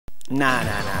Nah.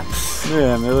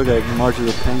 Yeah, man, they look like March of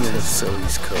the Penguins. That's so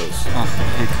East Coast. Oh,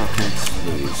 Hancock Hanks.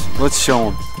 Please. Let's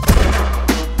show them.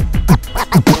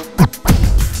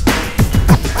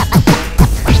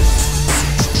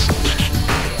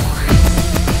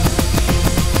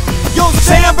 Yo,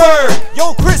 Sandberg!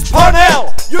 Yo, Chris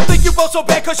Parnell! You think you both so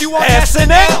bad cause you on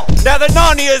SNL? Now that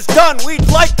narnia is done, we'd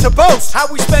like to boast how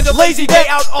we spend a lazy day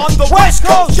out on the West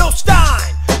Coast. Yo,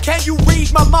 Stein, can you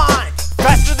read my mind?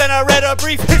 Faster than I read a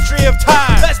brief history of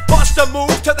time. Let's bust a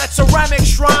move to that ceramic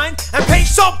shrine and paint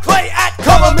some clay at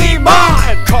Color Me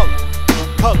Mine.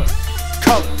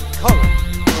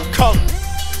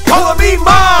 Color Me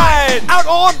Mine! Out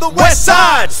on the west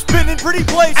side, spinning pretty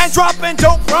plates and dropping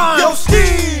dope rhymes. Yo,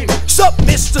 Stein! Sup,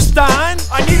 Mr. Stein?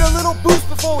 I need a little boost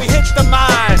before we hit the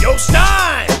mine. Yo,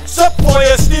 Stein! Sup,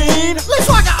 Feuerstein? Let's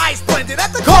rock an ice blended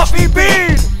at the coffee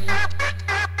bean!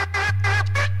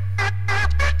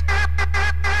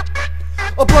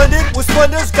 A blended with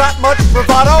splendors, got much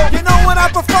bravado. You know what I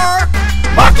prefer?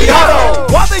 Macchiato!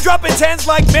 While they dropping tens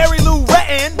like Mary Lou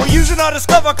Retton, we're using our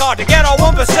Discover card to get our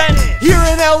 1% in. Here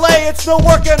in LA, it's no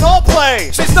work and all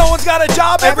play, since no one's got a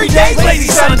job every day, lazy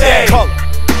Sunday. Color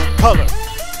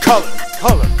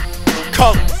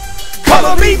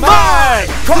me mine,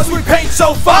 cause we paint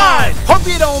so fine. Hope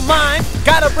you don't mind,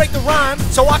 gotta break the rhyme,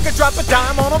 so I can drop a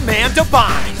dime on Amanda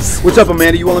Bynes. What's up,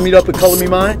 Amanda? You wanna meet up at Color Me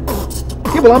Mine?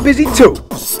 Yeah, well, I'm busy too.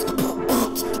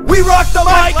 We rock the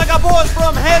mic like our boys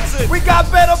from Henson. We got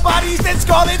better bodies than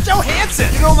Scarlett Johansson.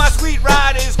 You know my sweet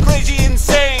ride is crazy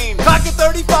insane. Clocking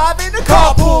 35 in the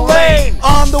carpool lane.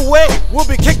 On the way, we'll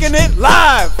be kicking it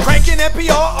live. Cranking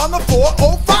NPR on the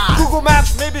 405. Google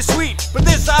Maps may be sweet, but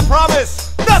this I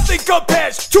promise, nothing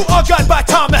compares to our guide by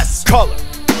Thomas. Color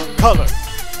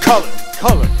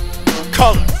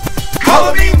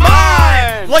Me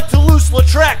Mine! Like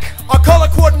Toulouse-Lautrec, our color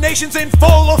coordination's in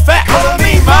full effect. Color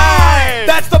Me Mine!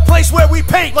 That's the place where we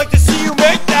paint. Like to see you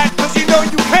make that, cause you know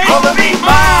you can't. Color Me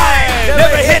Mine!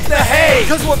 Never hit the hay,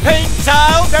 cause we're painting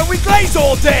tiles and we glaze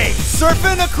all day.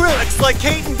 Surfing acrylics like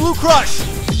Kate and Blue Crush.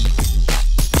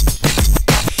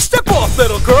 Step off,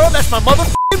 little girl, that's my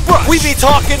motherfucking brush. We be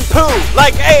talking poo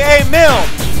like A.A. Milne.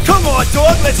 Come on,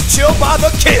 dog, let's chill by the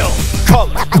kill.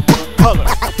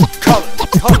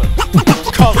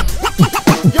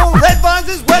 Yo, Red Vines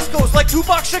is West Coast like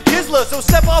Tupac Shaquille, so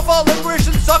step off our licorice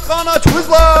and suck on our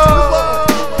Twizzler.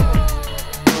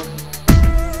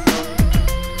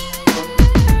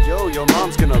 Yo, your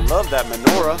mom's gonna love that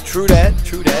menorah. True that.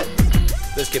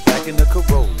 Let's get back in the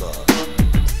Corolla.